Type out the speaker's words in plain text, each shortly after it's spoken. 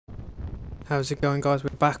How's it going, guys? We're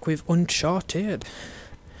back with Uncharted.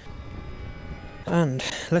 And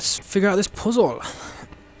let's figure out this puzzle.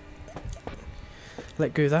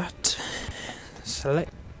 Let go of that.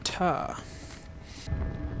 Selector.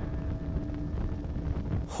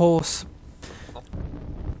 Horse.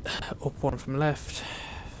 Up one from left.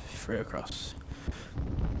 3 across.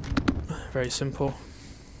 Very simple.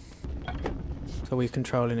 So we're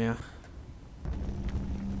controlling here.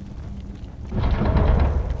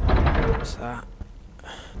 What's that?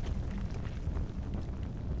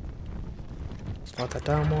 Slide that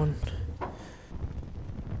down one.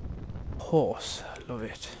 Horse, love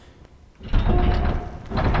it.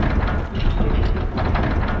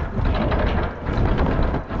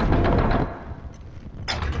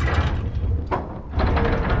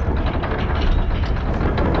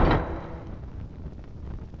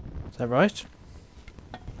 Is that right?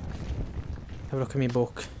 Have a look at my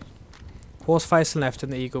book. Horse facing left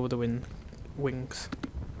and the eagle with the wings.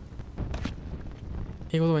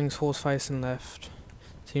 Eagle with the wings, horse facing left.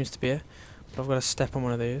 Seems to be it. But I've got to step on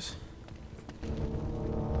one of these. I'm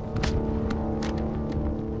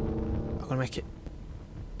gonna make it.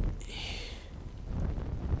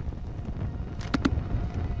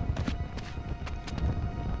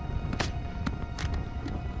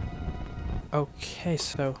 Okay,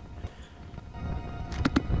 so.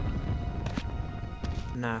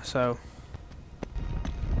 Nah, so.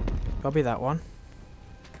 Gotta be that one.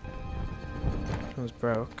 That one's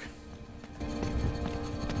broke. And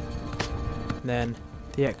then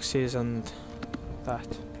the X's and that.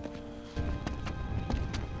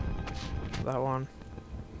 That one.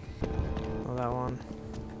 Or that one.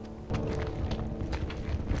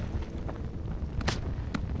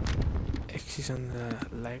 X's and the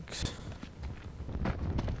legs.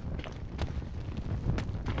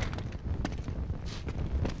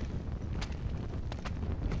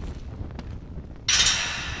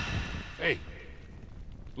 Hey,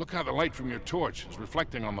 look how the light from your torch is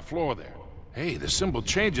reflecting on the floor there. Hey, the symbol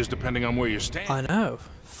changes depending on where you're standing. I know.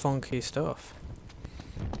 Funky stuff.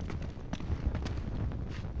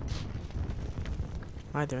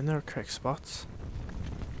 Am I doing the correct spots?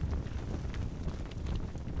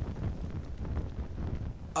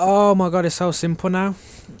 Oh my god, it's so simple now.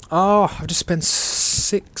 Oh, I've just spent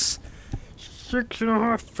 6.5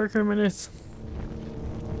 freaking minutes.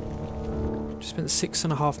 Just spent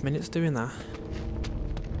 6.5 minutes doing that.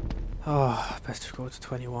 Oh, best difficulty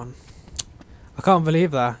 21. I can't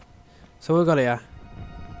believe that. So we've got here.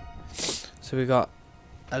 So we got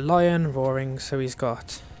a lion roaring. So he's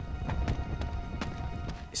got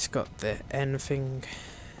the N thing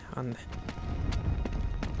and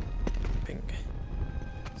thing.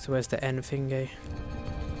 So where's the N thingy?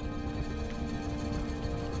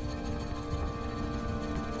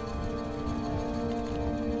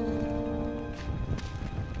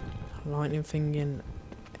 Lightning thing in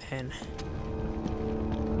N.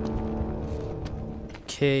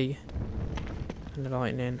 Key. And the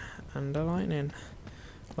lightning. And the lightning.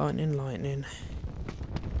 Lightning.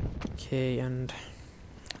 Key and...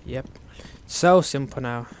 Yep. So simple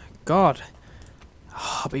now. God.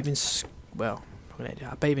 Oh, I bet you've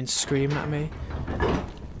been screaming at me.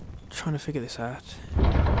 Trying to figure this out.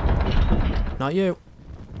 Not you.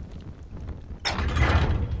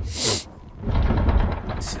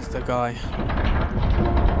 This is the guy.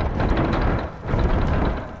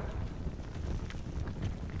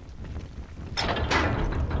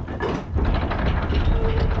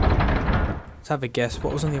 Let's have a guess.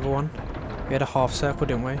 What was on the other one? We had a half circle,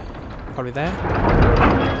 didn't we? Probably there.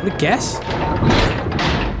 What a guess?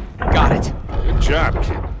 Got it. Good job,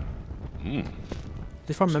 kid.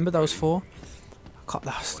 If I remember those 4. God,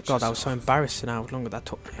 that was so embarrassing how long that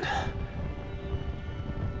took me.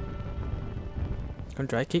 Come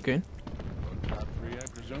on, keep going.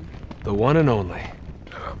 The one and only.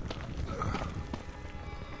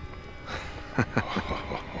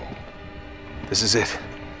 This is it.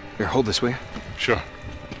 Here, hold this, will you? Sure.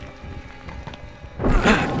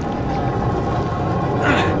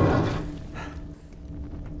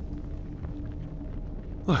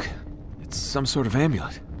 Look, it's some sort of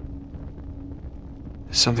amulet.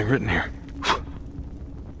 There's something written here.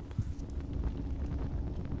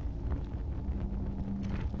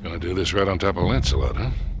 Gonna do this right on top of Lancelot, huh?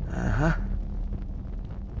 Uh-huh.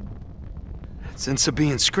 It's in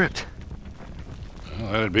Sabaean script.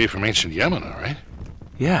 Well, that'd be from ancient Yemen, all right?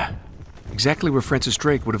 Yeah, exactly where Francis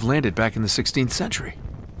Drake would have landed back in the 16th century.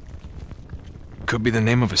 Could be the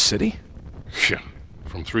name of a city? Yeah,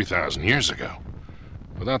 from 3,000 years ago.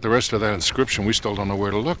 Without the rest of that inscription, we still don't know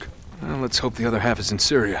where to look. Well, let's hope the other half is in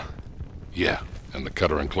Syria. Yeah, and the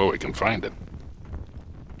Cutter and Chloe can find it.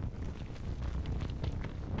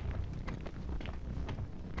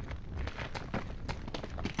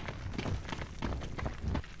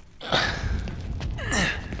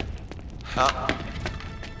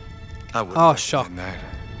 I wouldn't Oh, have shock. done that.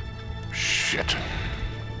 Shit.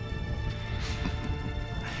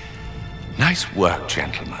 Nice work,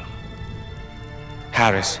 gentlemen.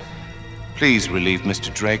 Harris, please relieve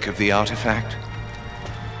Mr. Drake of the artifact.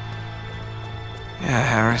 Yeah,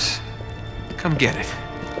 Harris. Come get it.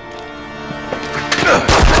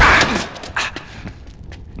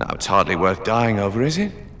 Now, it's hardly worth dying over, is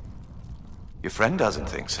it? Your friend doesn't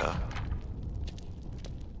think so.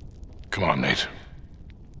 Come on, Nate.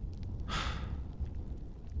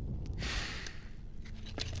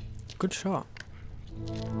 Good shot.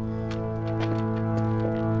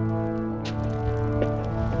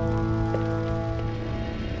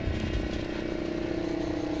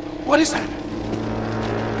 What is that?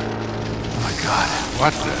 Oh my God.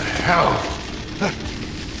 What the hell?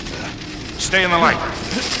 Stay in the light.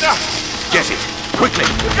 Get it! Quickly!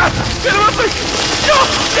 Get him up me!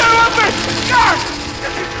 Get him up me!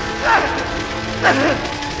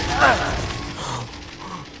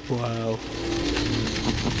 Wow.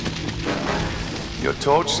 Your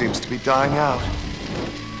torch seems to be dying out.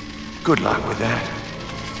 Good luck with that.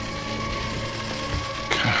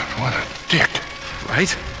 God, what a dick.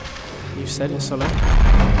 Right? You said it, Sully.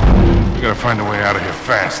 We gotta find a way out of here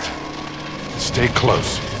fast. Stay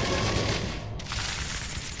close.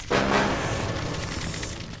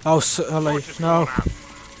 Oh, Sully, no.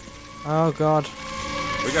 Oh, God.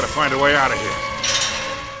 We gotta find a way out of here.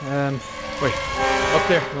 Wait, up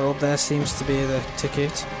there. Well, there seems to be the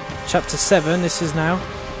ticket. Chapter 7, this is now.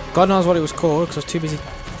 God knows what it was called, because I was too busy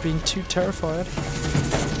being too terrified.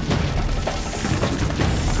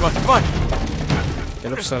 Come on, come on.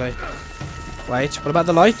 Get up, Sully. Wait, what about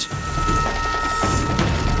the light?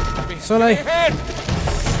 Sully!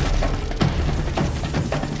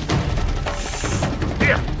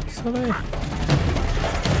 Here! Sully!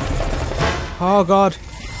 Oh, God.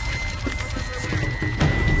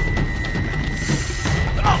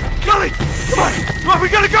 Sully! Come on! Come on, we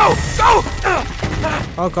gotta go! Go!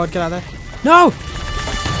 Oh, God, get out of there. No!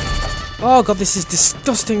 Oh, God, this is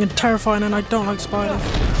disgusting and terrifying, and I don't like spiders.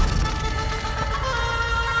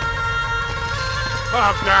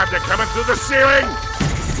 Oh God, they're coming through the ceiling!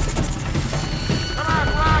 Come on,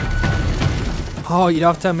 run! Oh, you don't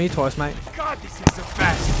have to tell me twice, mate. God, this is so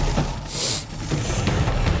fast.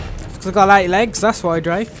 Because I got 8 legs, that's why,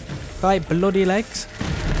 Drake. Got 8 bloody legs.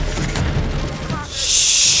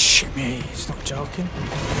 Shh, me, he's not joking.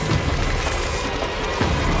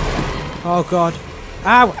 Oh, God.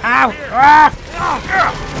 Ow, ow! Ah!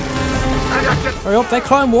 Hurry up, they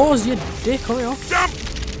climb walls, you dick, hurry up. Jump!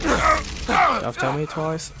 You don't have to tell me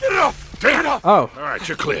twice. Get it off! Take it off! Oh. Alright,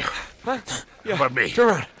 you're clear. Yeah. How about me? Turn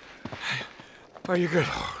around. Are you good?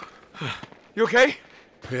 You okay?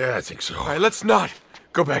 Yeah, I think so. All right, let's not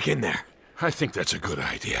go back in there. I think that's a good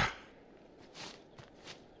idea.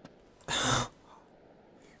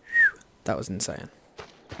 That was insane.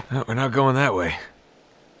 We're not going that way.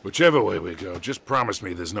 Whichever way we go, just promise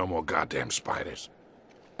me there's no more goddamn spiders.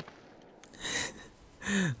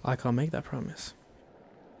 I can't make that promise.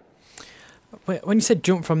 Wait, when you said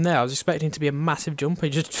jump from there, I was expecting it to be a massive jump. It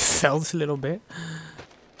just felt a little bit.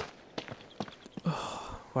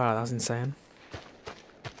 Oh, wow, that was insane.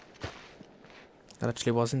 That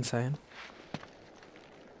actually was insane.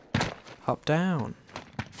 Hop down.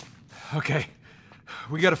 Okay.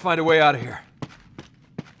 We gotta find a way out of here.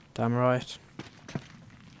 Damn right.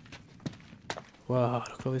 Wow,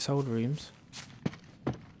 look at all these old rooms.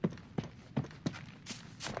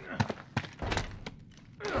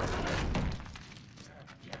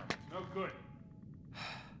 No good.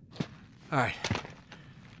 Alright.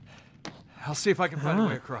 I'll see if I can find a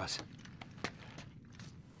way across.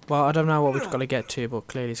 Well, I don't know what we've got to get to, but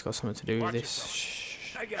clearly it's got something to do with Watch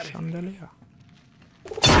this I got it. chandelier.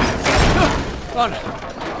 On.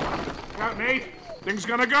 Got me? Thing's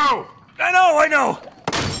gonna go! I know!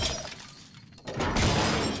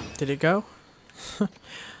 Did it go?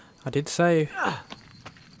 I did say.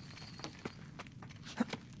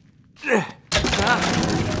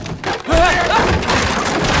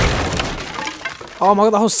 Oh my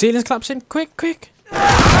God, the whole ceiling's collapsing. Quick, quick. Hey,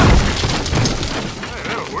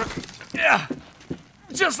 that'll work. Yeah.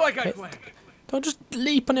 Just like I planned. Don't just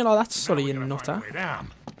leap on it like that, Sully, you Gotta find nutter. a way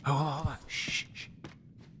down. Oh, hold on. Shh.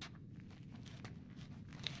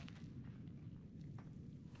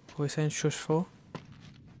 What are we saying shush for?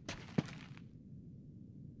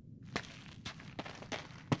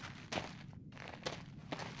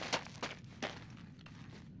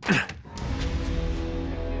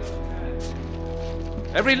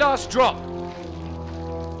 Every last drop.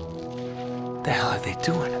 The hell are they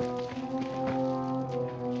doing?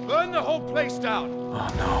 Burn the whole place down! Oh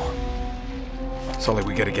no. Sully,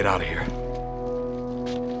 we gotta get out of here.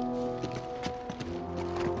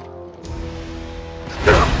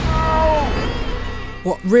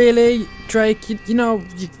 What, really? Drake, you know,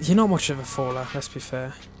 you're not much of a faller, let's be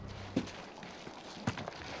fair.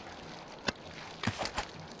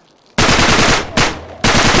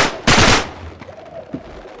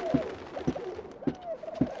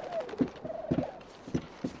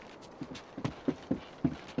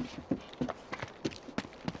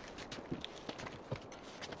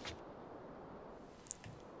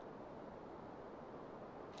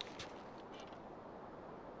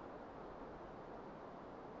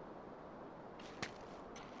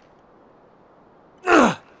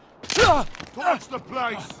 Towards the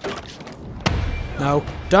place! No,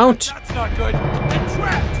 don't! That's not good. I'm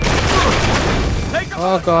trapped.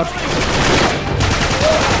 Oh god.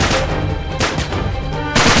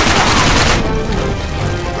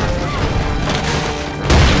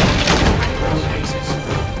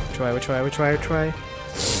 Which way?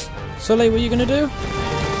 Sully, what are you gonna do?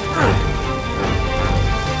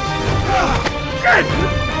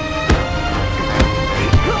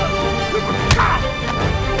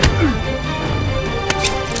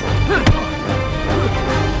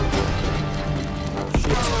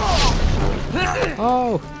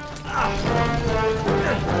 Oh!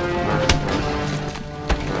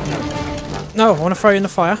 No, I want to throw you in the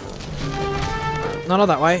fire. No, not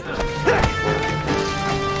that way.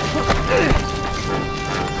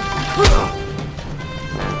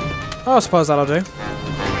 Oh, I suppose that'll do. Knock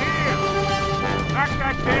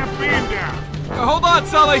that damn fan down! Hold on,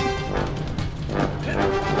 Sully.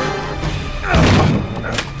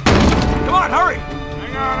 Come on, hurry.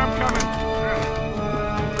 Hang on, I'm coming.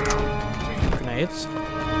 Grenades.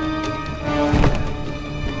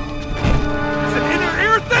 It's an inner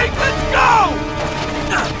ear thing. Let's go.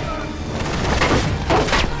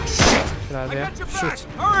 Get out of here. Shit.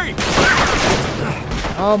 Hurry.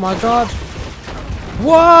 Oh my god.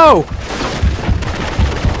 Whoa!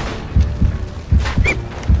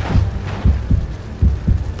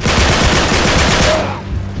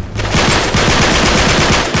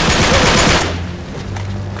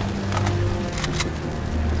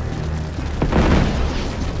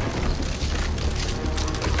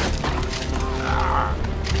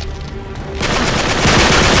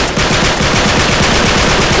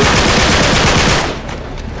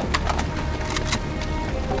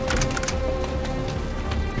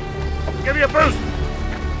 Give me a boost!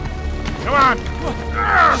 Come on!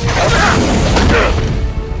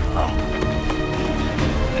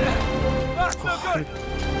 That's no good.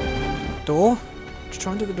 Door? Just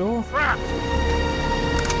try and do the door. Trapped!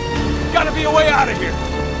 Gotta be a way out of here.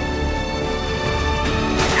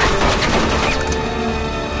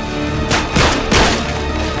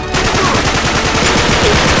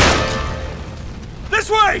 This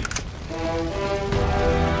way.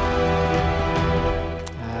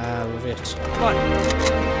 Love it. Come on.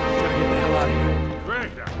 Gotta get the hell out of here.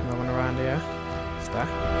 Great. No one around here. Is that?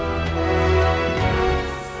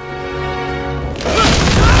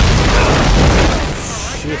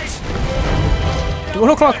 Shit. Do I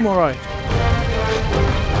look like I'm alright?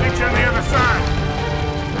 Meet you on the other side.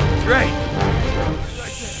 Great.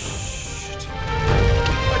 Shit.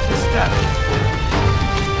 Watch your step.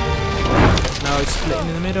 No, it's splitting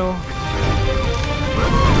in the middle.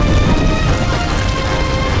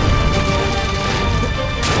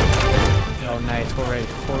 Oh, Nate, hurry,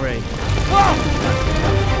 hurry.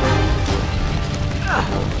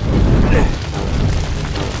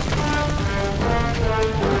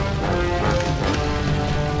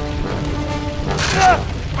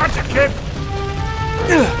 Watch it, kid!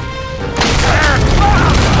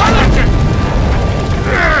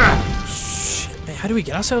 Shit, mate, how do we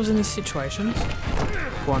get ourselves in these situations?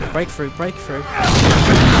 Go on, break through, break through.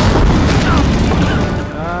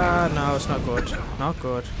 No, it's not good. Not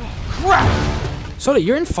good. Sully,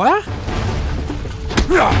 you're in fire?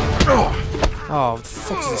 Oh, what the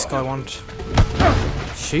fuck does this guy want?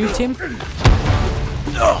 Shoot him?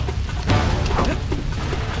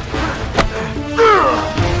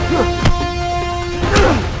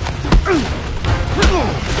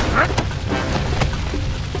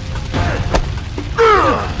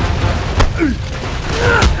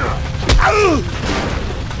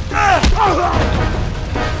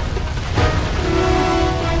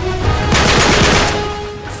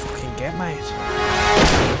 Fucking get, mate.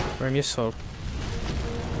 Where am you, soul?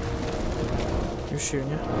 You're shooting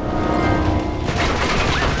you.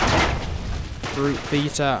 Brute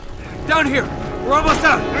beater. Down here. We're almost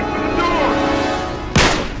out.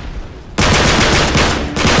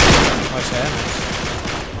 Nice air, mate.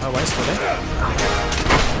 Oh, wait, Sully.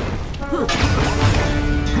 Oh,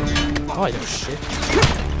 you shit.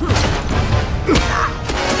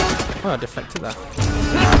 Oh, I deflected that.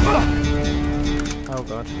 Oh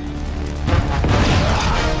god.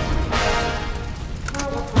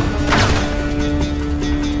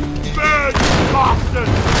 Bad bastard!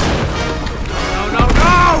 No, no,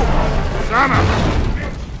 no! Son of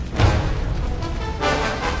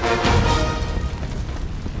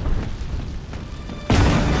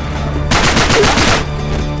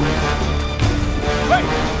Hey!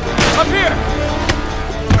 Up here!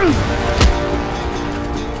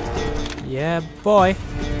 Yeah, boy.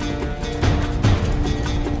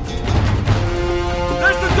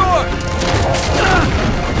 There's the door!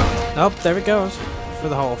 Nope, there it goes. For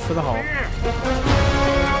the hole, for the hole.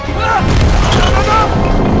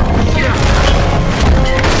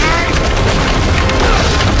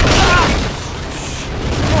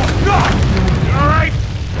 Alright!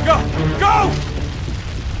 Go! Go!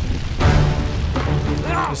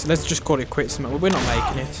 Let's just call it quits. We're not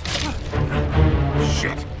making it.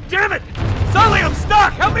 Shit! Damn it! Sully, I'm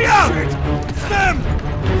stuck! Help me out! Shit! Stem!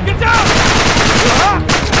 Get down!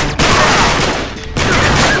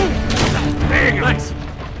 There you go! Thanks!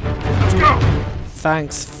 Let's go!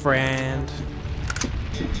 Thanks, friend.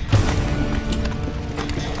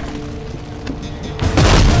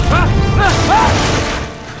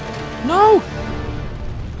 No!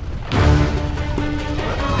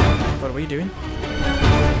 What are we doing?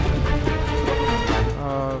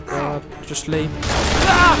 Oh god, just leave.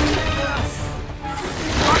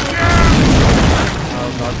 Oh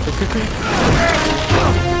god, quick, quick, quick.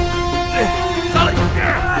 Sully!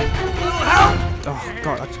 Little help! Oh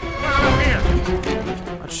god, I'll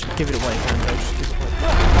just give it away, can't I? Just give it away.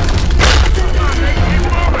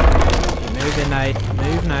 Move it, Nate.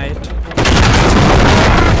 Move, Nate.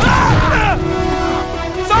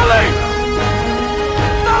 Sully!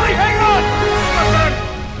 Sully, hang on!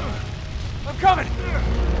 I'm coming!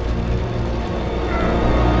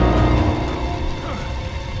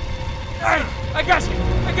 Hey, I got you!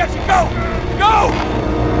 I got you! Go! Go!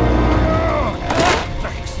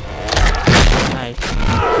 Thanks. Nate.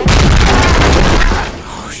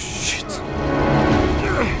 Oh shit.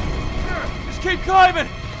 Just keep climbing!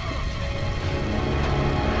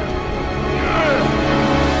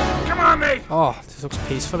 Come on, mate! Oh, this looks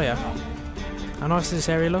peaceful here. How nice does this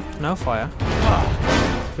area look? No fire.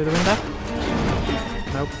 Through the window?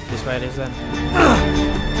 Nope, this way it is then.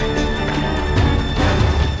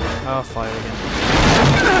 Oh, fire again.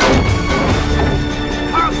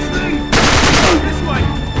 I'll see! This way!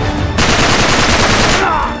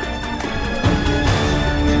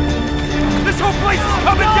 This whole place is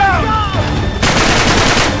coming down!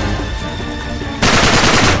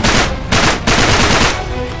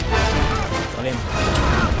 Got him.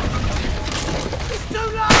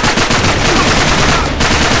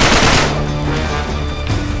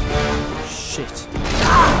 Shit.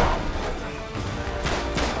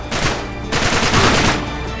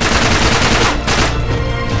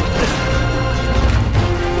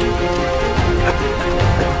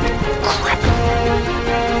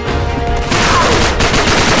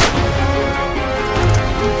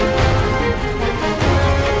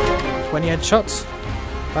 20 headshots.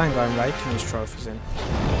 Bang, I'm raking these trophies in.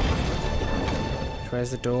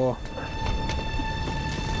 Where's the door?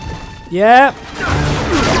 Yeah!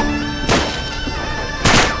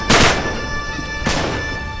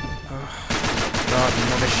 Oh, God,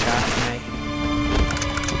 another shot at me.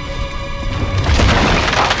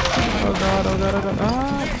 Oh god, oh god, oh god.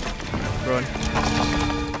 Ah! Run.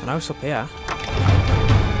 I know it's up here.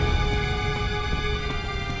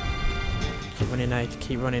 Keep running, Nate.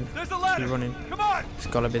 Keep running. Keep running. Come on! It's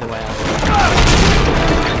gotta be the way out.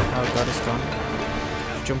 Oh god, it's gone.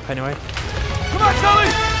 Jump anyway. Come on, Sully!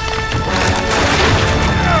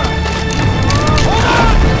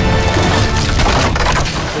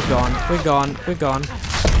 We're gone. We're gone. We're gone.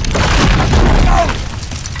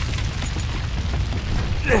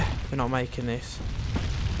 We're not making this.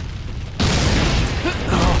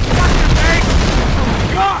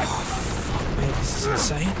 God! Fuck me, this is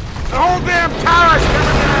insane. The whole damn tower's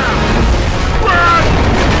coming down! Run!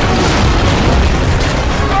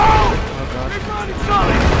 No! Oh god. Keep running,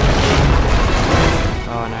 Sully!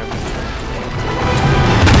 Oh no.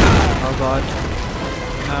 Oh god.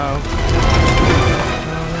 No.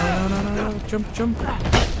 No, no, no, no, no, no. Jump, jump.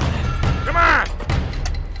 Come on!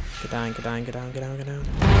 Get down, get down, get down, get down, get down.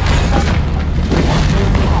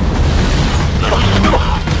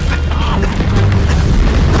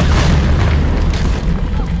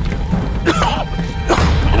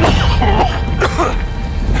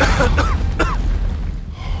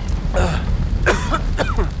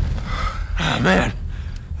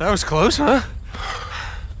 That was close, huh?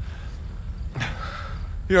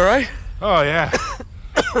 You alright? Oh, yeah.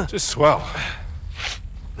 Just swell.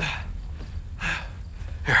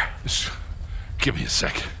 Here. Just give me a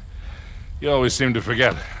sec. You always seem to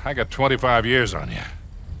forget. I got 25 years on you.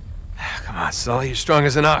 Come on, Sully. You're strong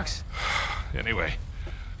as an ox. Anyway,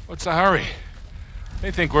 what's the hurry?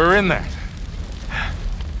 They think we're in that.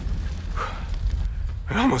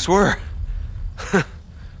 We almost were.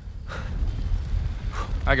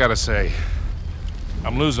 I gotta say,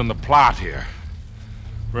 I'm losing the plot here.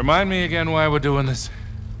 Remind me again why we're doing this?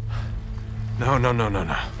 No.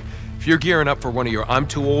 If you're gearing up for one of your I'm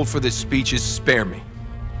too old for this speeches, spare me.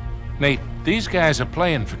 Nate, these guys are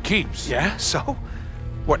playing for keeps. Yeah? So?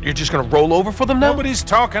 What, you're just gonna roll over for them now? Nobody's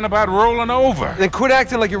talking about rolling over. Then quit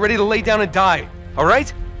acting like you're ready to lay down and die, all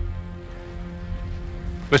right?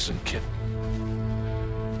 Listen, kid.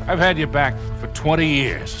 I've had you back for 20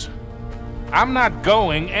 years. I'm not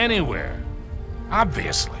going anywhere.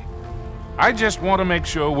 Obviously. I just want to make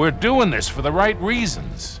sure we're doing this for the right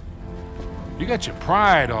reasons. You got your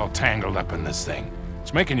pride all tangled up in this thing.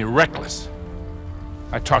 It's making you reckless.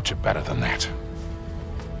 I taught you better than that.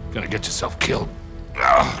 Gonna get yourself killed.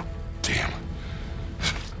 Oh, damn.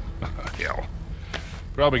 Hell.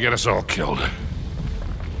 Probably get us all killed.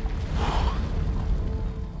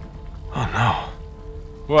 Oh, no.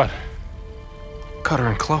 What? Cutter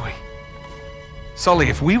and Chloe. Sully,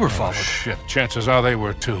 if we were followed... Shit, chances are they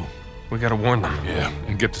were too. We gotta warn them. Yeah,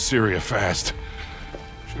 and get to Syria fast.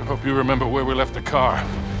 Sure hope you remember where we left the car,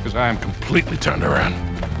 because I am completely turned around.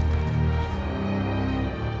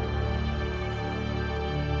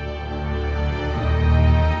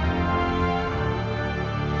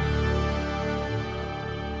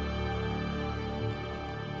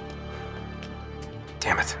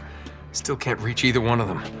 Damn it. Still can't reach either one of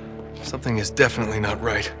them. Something is definitely not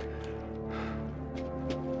right.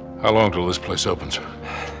 How long till this place opens?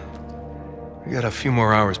 We got a few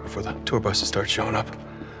more hours before the tour buses start showing up.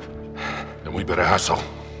 Then we better hustle.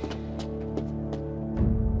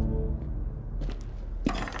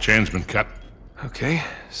 Chain's been cut. Okay,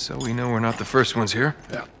 so we know we're not the first ones here.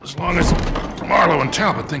 Yeah, as long as Marlowe and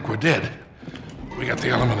Talbot think we're dead, we got the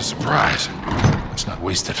element of surprise. Let's not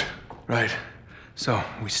waste it. Right. So,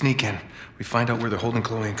 we sneak in. We find out where they're holding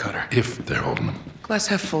Chloe and Cutter. If they're holding them. Glass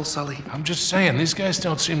half full, Sully. I'm just saying, these guys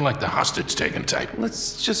don't seem like the hostage-taking type.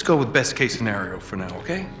 Let's just go with best case scenario for now,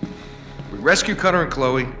 okay? We rescue Cutter and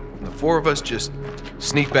Chloe, and the four of us just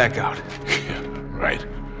sneak back out. Yeah, right.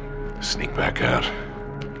 Sneak back out.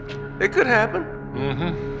 It could happen.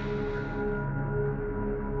 Mm-hmm.